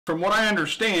From what I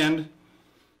understand,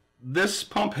 this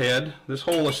pump head, this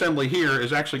whole assembly here,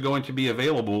 is actually going to be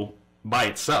available by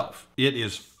itself. It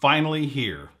is finally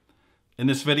here. In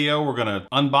this video, we're going to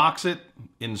unbox it,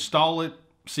 install it,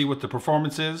 see what the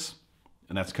performance is,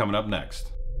 and that's coming up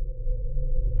next.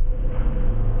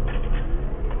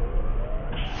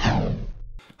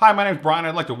 Hi, my name is Brian.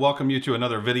 I'd like to welcome you to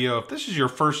another video. If this is your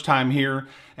first time here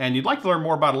and you'd like to learn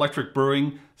more about electric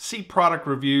brewing, see product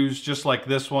reviews just like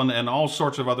this one and all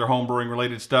sorts of other home brewing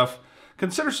related stuff,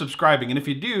 consider subscribing. And if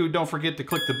you do, don't forget to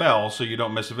click the bell so you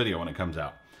don't miss a video when it comes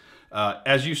out.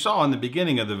 As you saw in the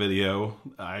beginning of the video,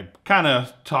 I kind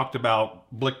of talked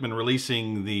about Blichmann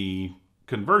releasing the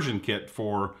conversion kit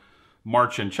for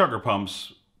March and Chugger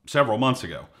pumps several months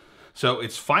ago. So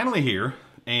it's finally here,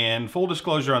 and full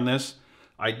disclosure on this,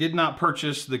 I did not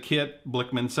purchase the kit.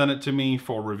 Blichmann sent it to me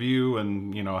for review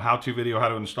and, you know, how-to video, how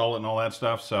to install it and all that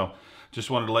stuff. So just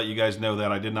wanted to let you guys know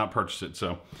that I did not purchase it.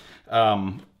 So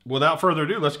without further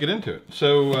ado, let's get into it.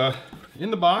 So in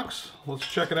the box, let's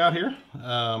check it out here.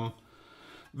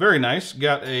 Very nice.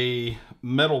 Got a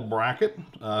metal bracket,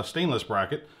 stainless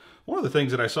bracket. One of the things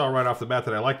that I saw right off the bat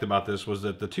that I liked about this was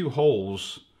that the two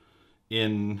holes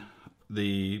in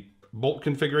the bolt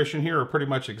configuration here are pretty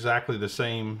much exactly the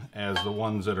same as the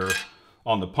ones that are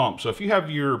on the pump. So if you have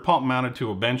your pump mounted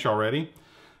to a bench already,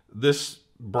 this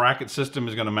bracket system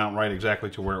is going to mount right exactly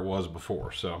to where it was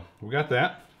before. So we got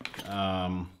that.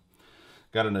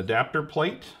 Got an adapter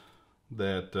plate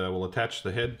that will attach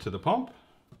the head to the pump.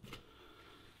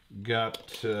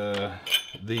 Got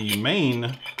the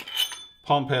main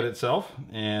pump head itself,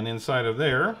 and inside of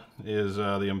there is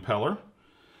the impeller.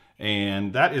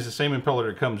 And that is the same impeller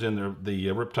that comes in the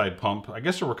Riptide pump. I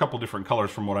guess there were a couple different colors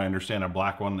from what I understand, a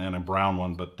black one and a brown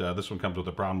one, but this one comes with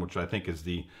a brown, which I think is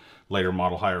the later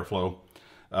model higher flow.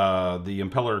 The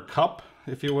impeller cup,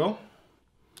 if you will.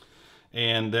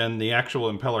 And then the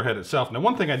actual impeller head itself. Now,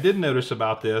 one thing I did notice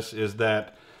about this is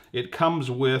that it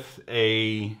comes with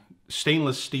a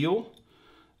stainless steel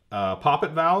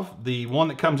poppet valve. The one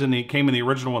that came in the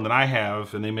original one that I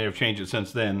have, and they may have changed it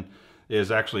since then, is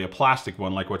actually a plastic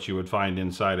one like what you would find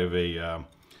inside of a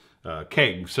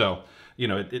keg. So, you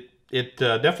know, it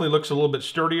definitely looks a little bit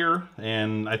sturdier,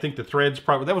 and I think the threads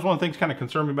probably, that was one of the things kind of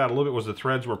concerned me about a little bit, was the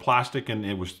threads were plastic and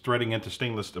it was threading into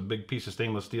a big piece of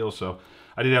stainless steel. So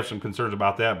I did have some concerns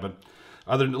about that, but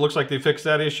it looks like they fixed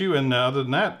that issue, and other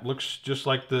than that, looks just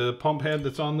like the pump head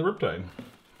that's on the Riptide.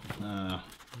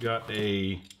 Got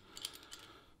a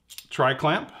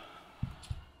tri-clamp,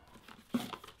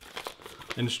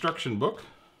 instruction book,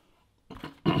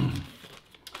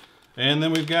 and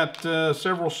then we've got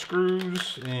several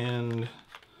screws and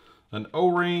an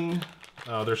O-ring.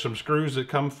 There's some screws that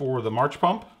come for the March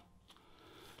pump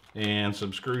and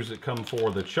some screws that come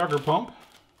for the Chugger pump,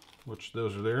 which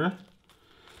those are there.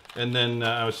 And then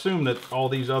I assume that all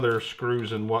these other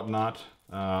screws and whatnot,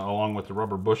 along with the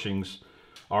rubber bushings,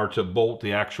 are to bolt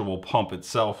the actual pump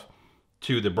itself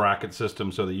to the bracket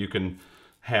system so that you can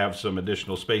have some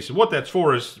additional space. And what that's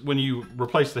for is when you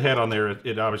replace the head on there,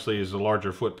 it obviously is a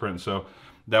larger footprint, so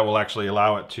that will actually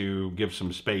allow it to give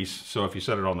some space. So if you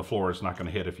set it on the floor, it's not going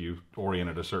to hit if you orient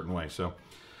it a certain way. So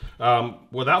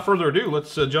without further ado,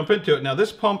 let's jump into it. Now,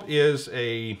 this pump is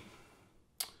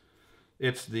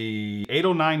it's the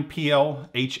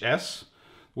 809PL-HS,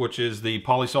 which is the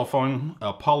polysulfone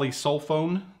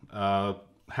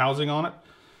housing on it,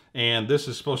 and this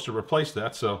is supposed to replace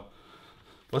that. So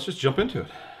let's just jump into it.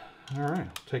 All right,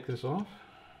 take this off.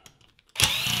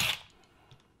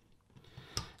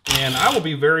 And I will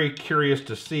be very curious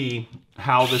to see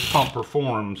how this pump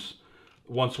performs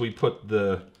once we put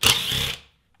the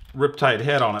Riptide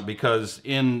head on it, because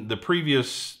in the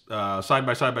previous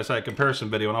side-by-side comparison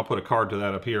video, and I'll put a card to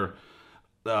that up here,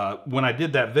 when I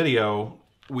did that video,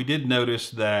 we did notice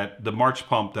that the March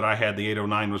pump that I had, the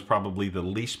 809, was probably the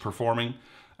least performing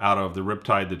out of the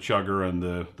Riptide, the Chugger, and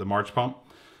the March pump.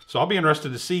 So I'll be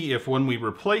interested to see if when we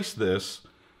replace this,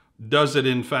 does it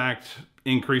in fact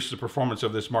increase the performance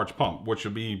of this March pump, which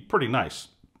would be pretty nice,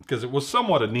 because it was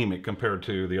somewhat anemic compared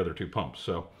to the other two pumps.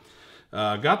 So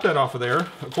got that off of there.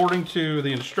 According to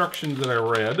the instructions that I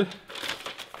read,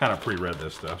 kind of pre-read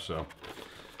this stuff, so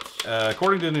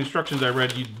according to the instructions I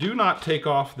read, you do not take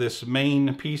off this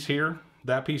main piece here.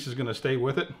 That piece is going to stay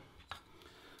with it.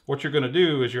 What you're going to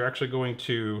do is you're actually going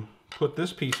to put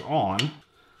this piece on.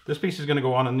 This piece is going to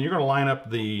go on, and you're going to line up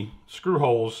the screw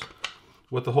holes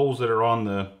with the holes that are on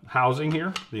the housing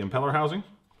here, the impeller housing.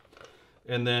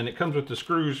 And then it comes with the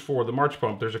screws for the March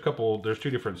pump. There's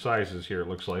two different sizes here, it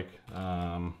looks like.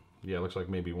 Yeah, it looks like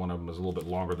maybe one of them is a little bit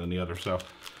longer than the other. So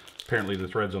apparently the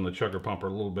threads on the Chugger pump are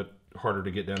a little bit harder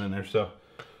to get down in there. So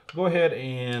go ahead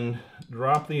and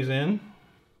drop these in.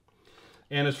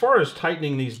 And as far as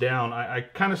tightening these down, I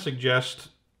kind of suggest,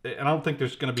 and I don't think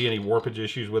there's going to be any warpage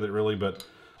issues with it really, but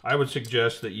I would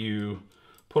suggest that you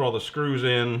put all the screws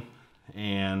in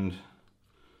and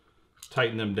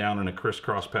tighten them down in a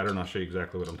crisscross pattern. I'll show you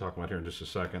exactly what I'm talking about here in just a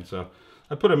second. So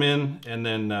I put them in, and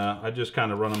then I just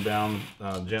kind of run them down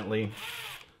gently,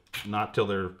 not till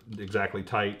they're exactly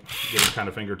tight, get them kind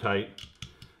of finger tight,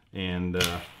 and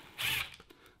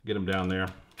get them down there.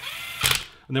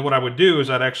 And then what I would do is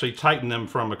I'd actually tighten them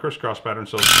from a crisscross pattern.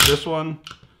 So this one,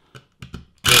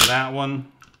 then that one,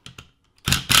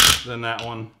 then that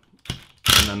one,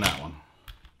 and then that one.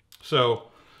 So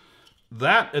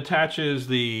that attaches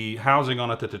the housing on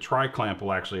it that the tri-clamp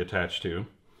will actually attach to.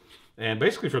 And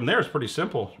basically from there it's pretty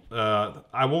simple.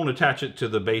 I won't attach it to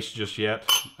the base just yet.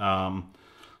 So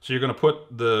you're going to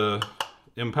put the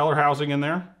impeller housing in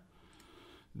there.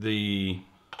 The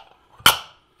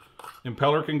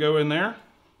impeller can go in there.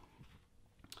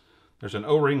 There's an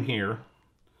O-ring here,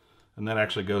 and that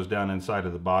actually goes down inside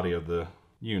of the body of the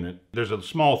unit. There's a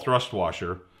small thrust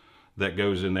washer that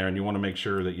goes in there, and you want to make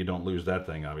sure that you don't lose that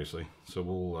thing, obviously. So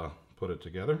we'll put it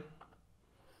together.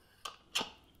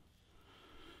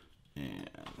 And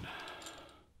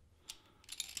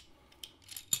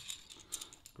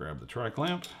grab the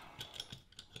tri-clamp.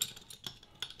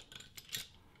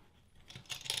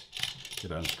 Get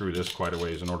to unscrew this quite a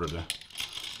ways in order to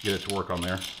get it to work on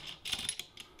there.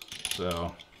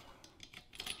 So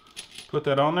put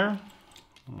that on there.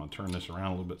 I'm going to turn this around a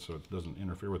little bit so it doesn't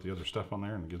interfere with the other stuff on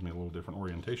there, and it gives me a little different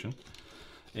orientation.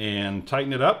 And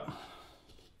tighten it up.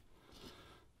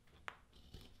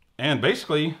 And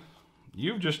basically,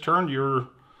 you've just turned your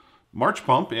March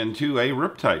pump into a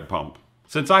Riptide pump.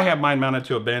 Since I have mine mounted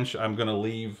to a bench, I'm going to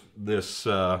leave this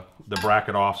the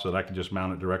bracket off so that I can just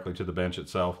mount it directly to the bench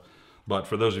itself. But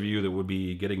for those of you that would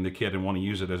be getting the kit and want to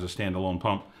use it as a standalone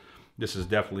pump, this is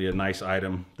definitely a nice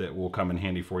item that will come in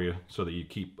handy for you so that you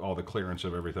keep all the clearance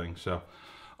of everything. So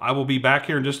I will be back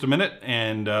here in just a minute,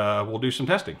 and we'll do some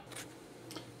testing.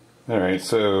 All right,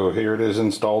 so here it is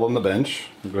installed on the bench.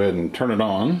 Go ahead and turn it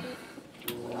on.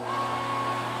 And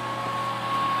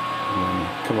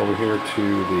then come over here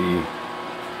to the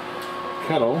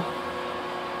kettle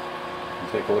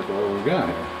and take a look at what we've got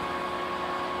here.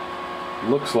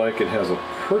 Looks like it has a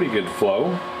pretty good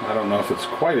flow. I don't know if it's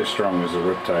quite as strong as the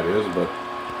Riptide is, but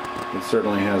it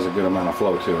certainly has a good amount of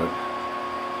flow to it.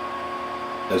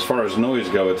 As far as noise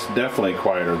go, it's definitely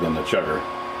quieter than the Chugger.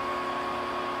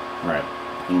 Alright,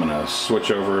 I'm going to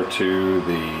switch over to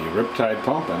the Riptide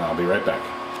pump and I'll be right back.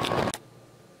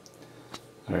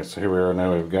 Alright, so here we are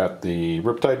now. We've got the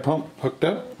Riptide pump hooked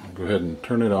up. I'll go ahead and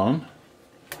turn it on.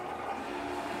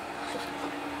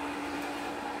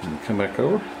 And come back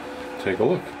over. Take a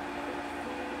look.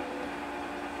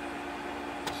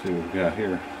 See what we've got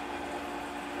here.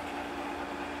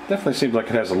 Definitely seems like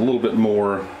it has a little bit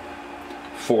more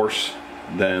force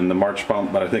than the March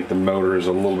pump, but I think the motor is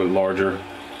a little bit larger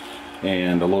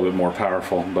and a little bit more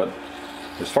powerful. But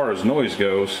as far as noise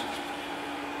goes,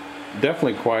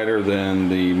 definitely quieter than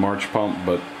the March pump,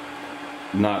 but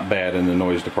not bad in the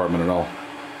noise department at all.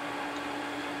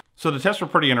 So the tests were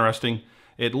pretty interesting.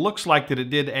 It looks like that it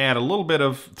did add a little bit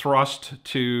of thrust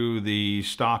to the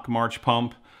stock March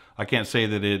pump. I can't say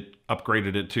that it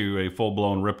upgraded it to a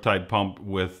full-blown Riptide pump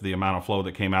with the amount of flow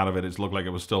that came out of it. It looked like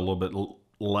it was still a little bit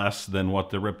less than what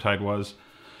the Riptide was.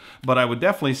 But I would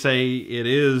definitely say it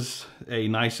is a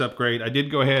nice upgrade. I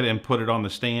did go ahead and put it on the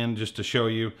stand just to show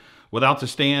you. Without the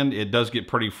stand, it does get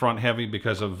pretty front heavy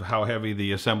because of how heavy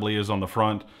the assembly is on the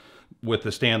front. With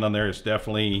the stand on there, it's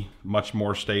definitely much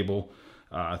more stable.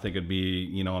 I think it'd be,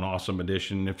 you know, an awesome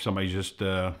addition if somebody's just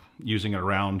using it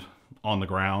around on the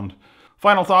ground.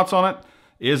 Final thoughts on it.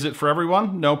 Is it for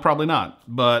everyone? No, probably not.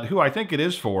 But who I think it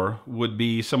is for would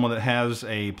be someone that has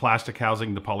a plastic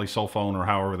housing, the polysulfone or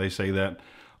however they say that,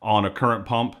 on a current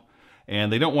pump. And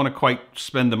they don't want to quite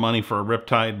spend the money for a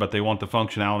Riptide, but they want the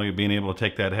functionality of being able to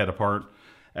take that head apart,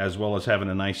 as well as having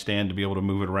a nice stand to be able to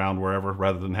move it around wherever,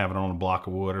 rather than having it on a block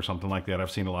of wood or something like that.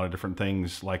 I've seen a lot of different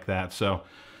things like that. So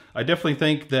I definitely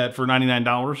think that for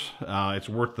 $99, it's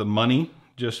worth the money,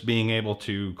 just being able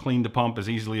to clean the pump as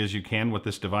easily as you can with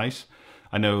this device.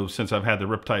 I know since I've had the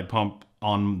Riptide pump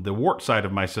on the wort side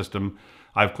of my system,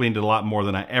 I've cleaned it a lot more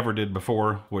than I ever did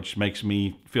before, which makes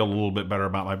me feel a little bit better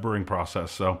about my brewing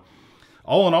process. So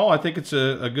all in all, I think it's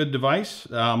a good device.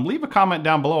 Leave a comment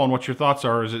down below on what your thoughts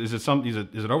are. Is it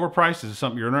overpriced? Is it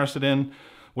something you're interested in?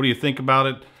 What do you think about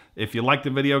it? If you liked the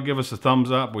video, give us a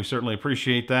thumbs up. We certainly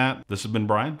appreciate that. This has been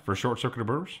Brian for Short Circuited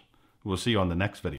Brewers. We'll see you on the next video.